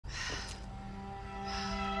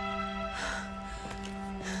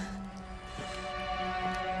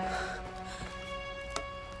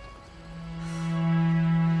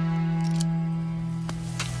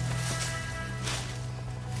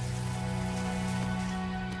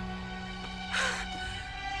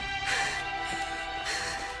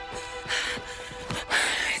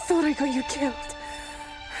I got you killed.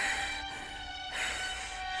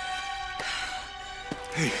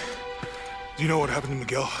 Hey, do you know what happened to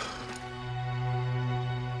Miguel?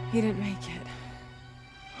 He didn't make it.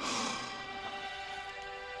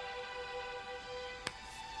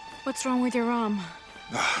 What's wrong with your arm?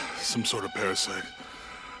 Some sort of parasite.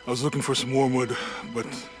 I was looking for some wormwood, but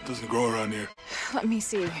it doesn't grow around here. Let me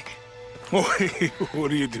see. Oh, hey,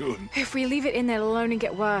 what are you doing? If we leave it in there, it'll only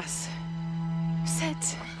get worse.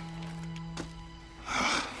 Sit.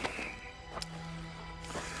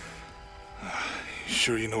 You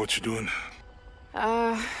sure you know what you're doing?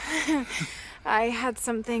 I had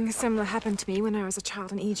something similar happen to me when I was a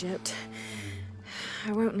child in Egypt.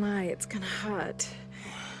 I won't lie, it's gonna hurt.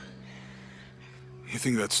 You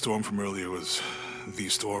think that storm from earlier was the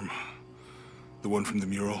storm? The one from the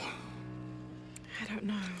mural? I don't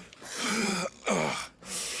know.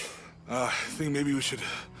 I think maybe we should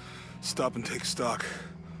stop and take stock.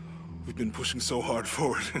 We've been pushing so hard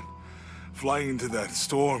forward, flying into that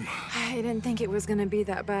storm. I didn't think it was gonna be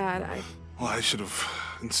that bad. Well, I should have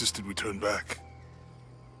insisted we turn back.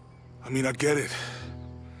 I mean, I get it.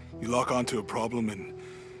 You lock onto a problem and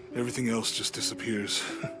everything else just disappears.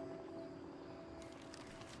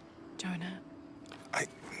 Jonah.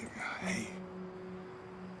 Hey,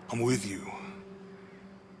 I'm with you.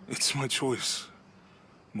 It's my choice,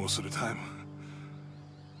 most of the time.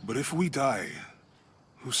 But if we die,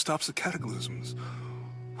 who stops the cataclysms?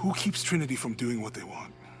 Who keeps Trinity from doing what they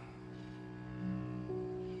want?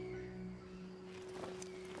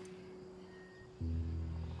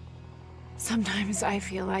 Sometimes I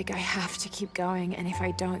feel like I have to keep going, and if I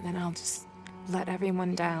don't, then I'll just let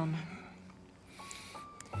everyone down.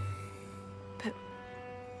 But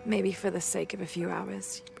maybe for the sake of a few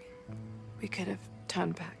hours, we could have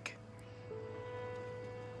turned back.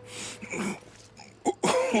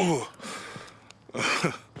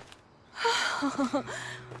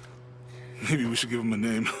 Maybe we should give him a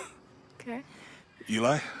name. Okay.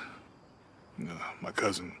 Eli? My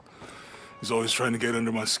cousin. He's always trying to get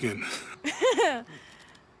under my skin.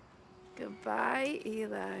 Goodbye,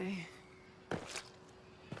 Eli.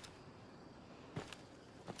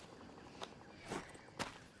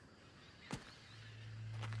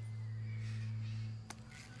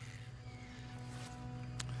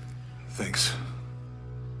 Thanks.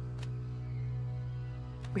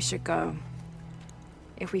 We should go.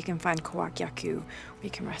 If we can find Kawak Yaku, we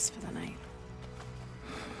can rest for the night.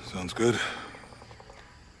 Sounds good.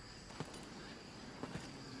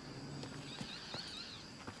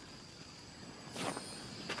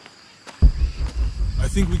 I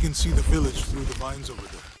think we can see the village through the vines over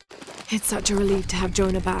there. It's such a relief to have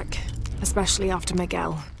Jonah back, especially after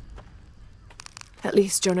Miguel. At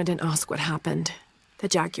least Jonah didn't ask what happened. The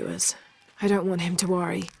Jaguars. I don't want him to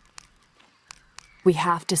worry. We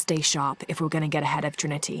have to stay sharp if we're gonna get ahead of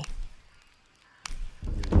Trinity.